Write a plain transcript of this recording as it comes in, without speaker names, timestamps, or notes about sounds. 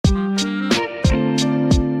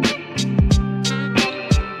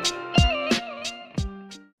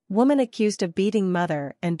Woman accused of beating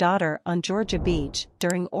mother and daughter on Georgia beach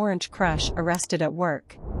during Orange Crush arrested at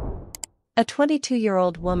work. A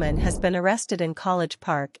 22-year-old woman has been arrested in College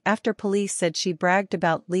Park after police said she bragged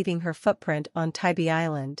about leaving her footprint on Tybee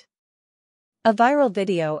Island. A viral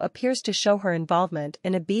video appears to show her involvement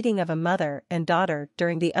in a beating of a mother and daughter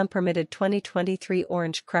during the unpermitted 2023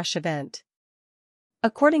 Orange Crush event.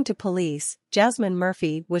 According to police, Jasmine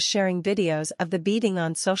Murphey was sharing videos of the beating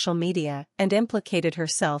on social media and implicated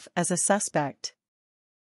herself as a suspect.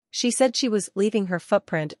 She said she was leaving her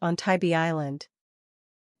footprint on Tybee Island.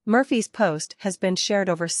 Murphy's post has been shared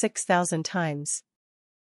over 6,000 times.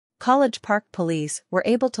 College Park police were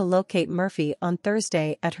able to locate Murphy on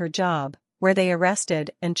Thursday at her job, where they arrested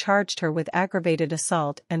and charged her with aggravated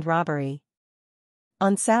assault and robbery.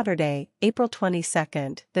 On Saturday, April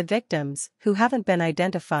 22, the victims, who haven't been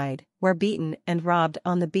identified, were beaten and robbed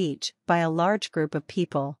on the beach by a large group of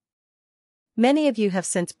people. Many of you have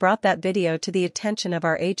since brought that video to the attention of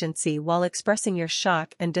our agency while expressing your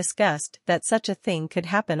shock and disgust that such a thing could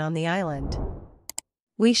happen on the island.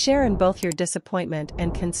 We share in both your disappointment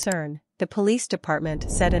and concern, the police department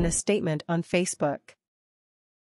said in a statement on Facebook.